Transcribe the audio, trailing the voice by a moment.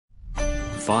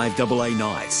5AA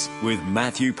Nights with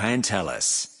Matthew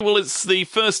Pantelis. Well, it's the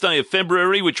first day of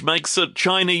February, which makes it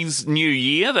Chinese New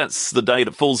Year. That's the date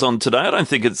it falls on today. I don't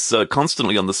think it's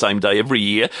constantly on the same day every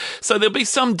year. So there'll be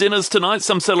some dinners tonight,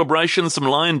 some celebrations, some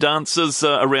lion dances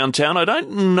around town. I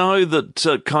don't know that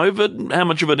COVID, how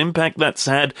much of an impact that's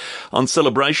had on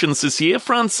celebrations this year.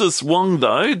 Francis Wong,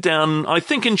 though, down, I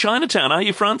think, in Chinatown. Are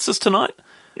you, Francis, tonight?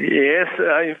 Yes,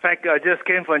 in fact, I just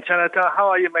came from Chinatown. How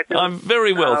are you, Matthew? I'm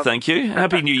very well, thank you.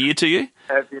 Happy New Year to you.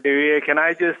 Happy New Year. Can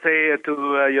I just say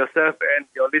to yourself and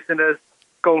your listeners,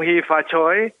 Gong Hee Fa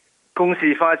Choi, Kung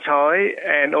Si Fa Choi,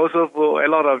 and also for a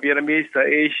lot of Vietnamese,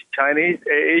 Chinese,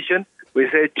 Asian, we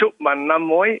say Chúc Mừng Năm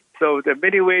Mới. So there are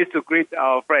many ways to greet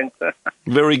our friends.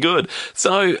 Very good.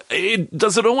 So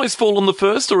does it always fall on the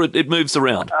first, or it moves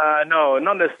around? No,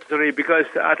 not necessarily, because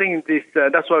I think this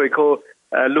that's what we call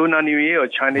Lunar New Year or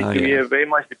Chinese New Year, very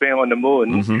much depending on the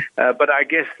moon. Mm-hmm. But I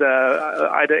guess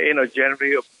either end of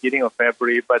January or beginning of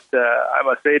February. But I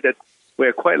must say that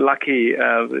we're quite lucky.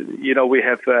 We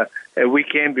have a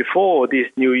weekend before this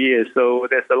New Year, so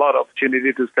there's a lot of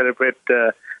opportunity to celebrate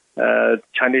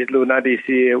Chinese Lunar this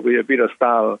year with a bit of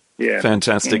style. Yeah,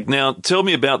 fantastic. Now, tell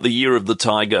me about the Year of the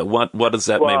Tiger. What does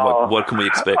that mean? What can we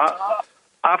expect?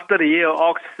 After the Year of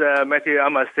Ox, Matthew, I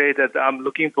must say that I'm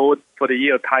looking forward for the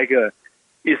Year of Tiger.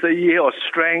 It's a year of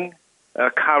strength,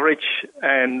 courage,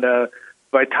 and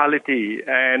vitality.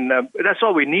 And that's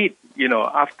all we need,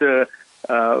 after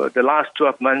the last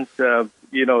 12 months. The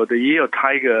Year of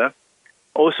Tiger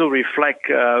also reflect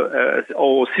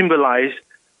or symbolize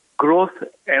growth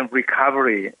and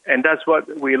recovery. And that's what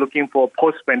we're looking for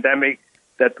post-pandemic,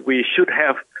 that we should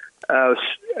have a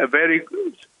very,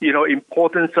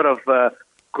 important sort of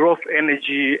growth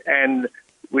energy, and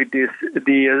with the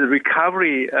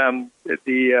recovery,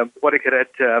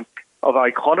 of our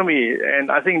economy. And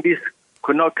I think this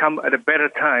could not come at a better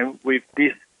time with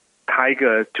this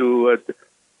tiger to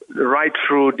ride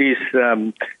through this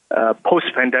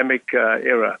post-pandemic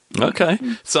era. Okay.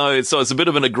 So it's a bit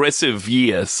of an aggressive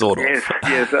year, sort of.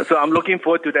 Yes. So I'm looking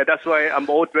forward to that. That's why I'm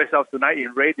all dressed up tonight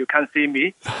in red. You can't see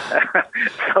me.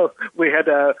 So we had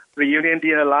a reunion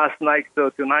dinner last night. So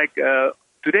tonight...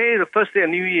 Today, the first day of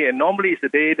New Year, normally it's the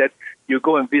day that you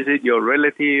go and visit your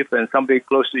relative and somebody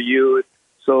close to you.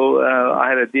 So I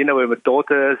had a dinner with my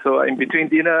daughter. So in between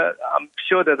dinner, I'm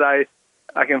sure that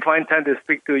I can find time to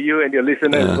speak to you and your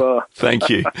listeners as well. Thank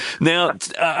you. Now,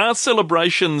 are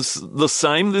celebrations the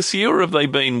same this year, or have they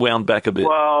been wound back a bit?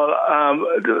 Well,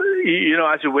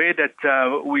 as a way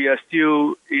that we are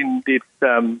still in this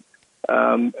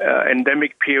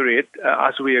endemic period,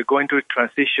 as we are going through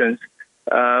transitions,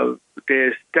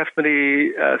 there's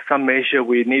definitely some measure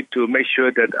we need to make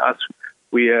sure that as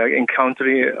we are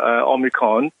encountering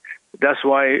Omicron, that's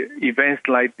why events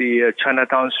like the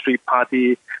Chinatown Street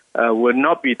Party will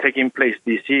not be taking place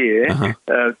this year,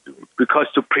 because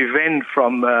to prevent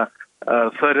from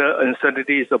further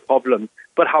uncertainties or problems.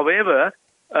 But however,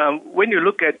 when you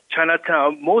look at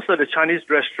Chinatown, most of the Chinese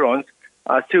restaurants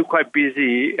are still quite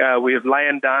busy with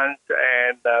lion dance,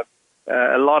 and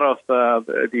a lot of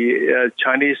the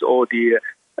Chinese or the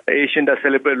Asian that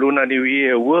celebrate Lunar New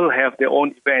Year will have their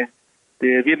own events.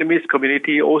 The Vietnamese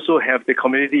community also have the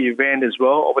community event as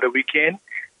well over the weekend.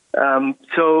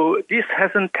 So this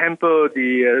hasn't tempered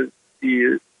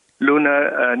the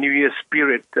Lunar New Year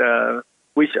spirit,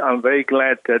 which I'm very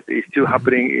glad that is still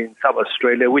happening in South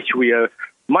Australia, which we are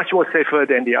much more safer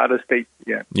than the other states.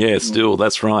 Yeah, still,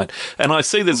 that's right. And I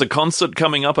see there's a concert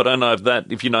coming up. I don't know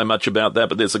if you know much about that,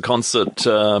 but there's a concert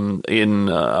in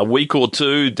a week or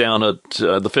two down at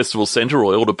the Festival Centre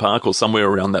or Elder Park or somewhere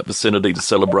around that vicinity to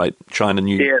celebrate China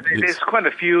New Year. Yeah, there's quite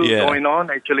a few going on,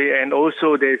 actually. And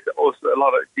also there's also a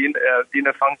lot of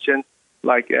dinner functions,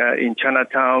 like in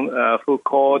Chinatown, food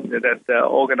court that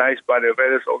organized by the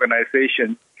various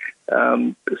organizations.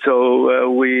 So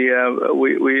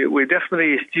we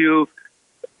definitely still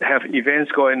have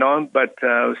events going on, but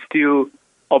still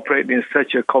operate in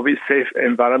such a COVID-safe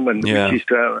environment, which is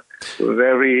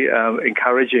very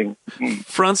encouraging.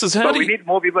 Francis, we need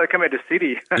more people to come at the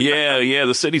city. Yeah,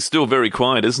 the city's still very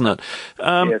quiet, isn't it?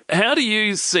 Yes. How do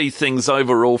you see things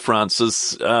overall,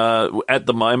 Francis, at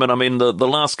the moment? I mean, the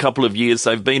last couple of years,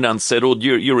 they've been unsettled.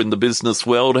 You're in the business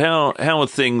world. How are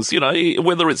things,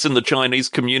 whether it's in the Chinese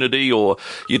community or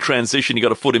you transition, you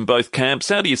got a foot in both camps,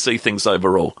 how do you see things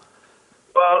overall?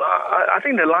 Well, I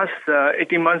think the last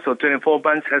 18 months or 24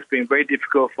 months has been very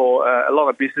difficult for a lot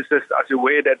of businesses as a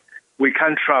way that we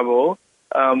can't travel.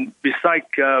 Besides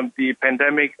the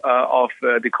pandemic of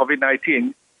the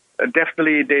COVID-19,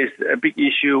 definitely there's a big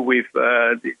issue with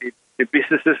the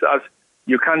businesses as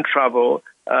you can't travel.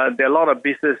 There are a lot of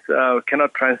business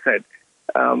cannot transit.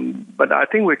 But I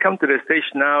think we come to the stage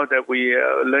now that we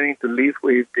are learning to live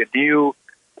with the new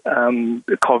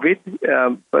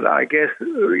COVID. But I guess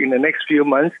in the next few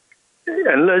months,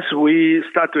 unless we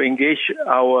start to engage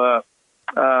our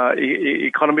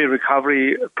economy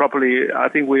recovery properly, I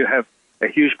think we have a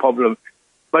huge problem.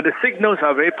 But the signals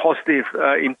are very positive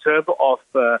in terms of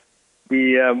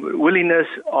the willingness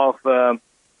of the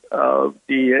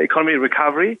economy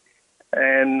recovery.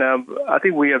 And I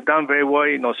think we have done very well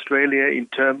in Australia in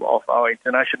terms of our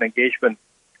international engagement.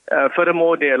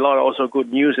 Furthermore, there are a lot of also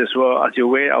good news as well. As you're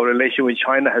aware, our relation with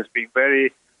China has been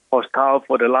very hostile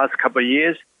for the last couple of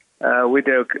years. With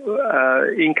the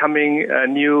incoming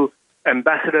new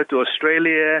ambassador to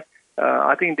Australia,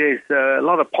 I think there's a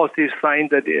lot of positive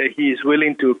signs that he is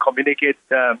willing to communicate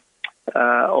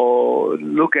or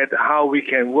look at how we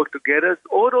can work together.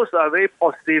 All those are very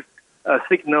positive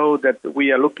signal that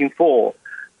we are looking for.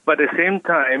 But at the same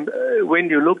time, when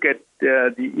you look at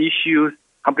the issues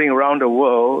happening around the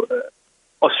world,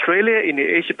 Australia in the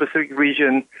Asia-Pacific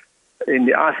region, in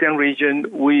the ASEAN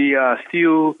region, we are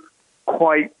still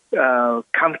quite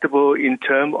comfortable in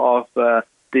terms of the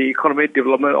economic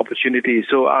development opportunities.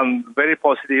 So I'm very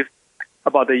positive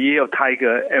about the Year of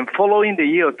Tiger. And following the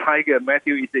Year of Tiger,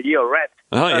 Matthew, is the Year of Rat.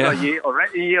 Oh, yeah.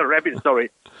 Year of Rabbit, sorry.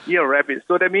 Year of Rabbit.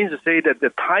 So that means to say that the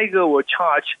tiger will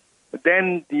charge,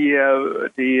 then the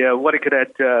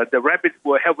rabbit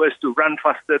will help us to run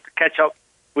faster to catch up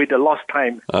with the lost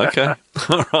time. Okay.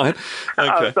 All right.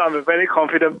 Okay. So I'm a very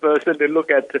confident person to look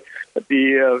at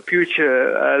the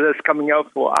future that's coming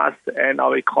out for us and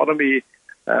our economy.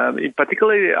 In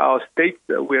particular, our state,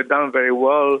 we have done very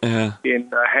well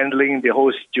in handling the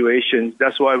whole situation.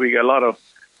 That's why we get a lot of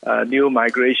new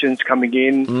migrations coming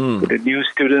in, with the new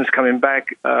students coming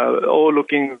back, all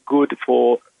looking good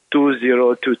for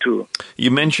 2022.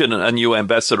 You mentioned a new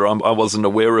ambassador. I wasn't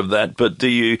aware of that, but do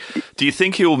you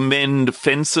think he'll mend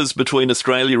fences between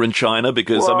Australia and China?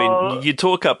 Because, I mean, you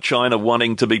talk up China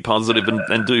wanting to be positive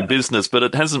and do business, but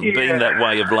it hasn't been that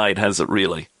way of late, has it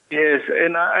really? Yes,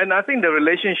 and I think the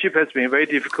relationship has been very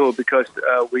difficult because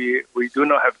we do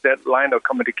not have that line of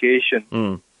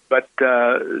communication. But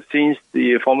since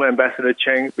the former Ambassador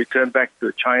Cheng returned back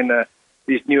to China,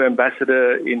 this new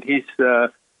ambassador, in his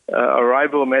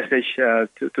arrival message to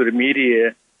the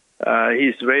media,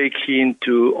 he's very keen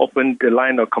to open the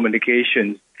line of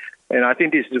communication. And I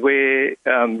think this is where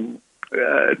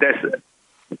that's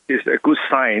a good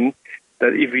sign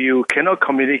that if you cannot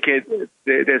communicate,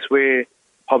 that's where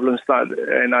problems start.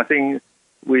 And I think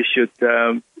we should,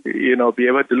 be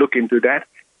able to look into that.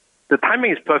 The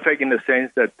timing is perfect in the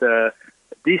sense that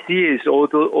this year is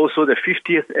also the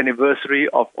 50th anniversary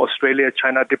of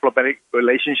Australia-China diplomatic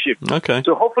relationship. Okay.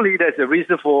 So hopefully there's a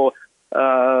reason for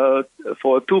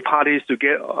two parties to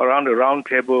get around the round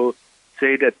table,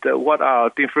 say that what are our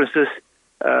differences,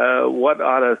 what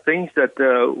are the things that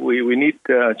we need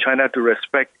China to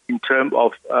respect in terms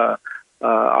of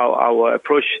our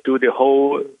approach to the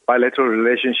whole bilateral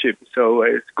relationship. So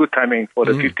it's good timing for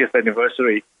the 50th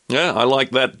anniversary. Yeah, I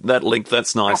like that link.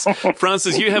 That's nice.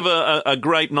 Francis, you have a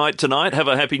great night tonight. Have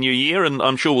a happy new year, and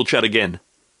I'm sure we'll chat again.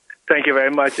 Thank you very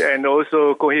much. And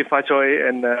also, Ko Hei Fa Choi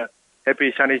and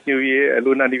happy Chinese New Year and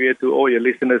Lunar New Year to all your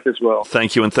listeners as well.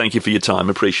 Thank you, and thank you for your time.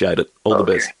 Appreciate it. All the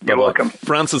best. You're welcome.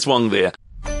 Francis Wong there.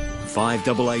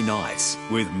 5AA Nights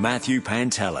with Matthew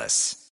Pantelis.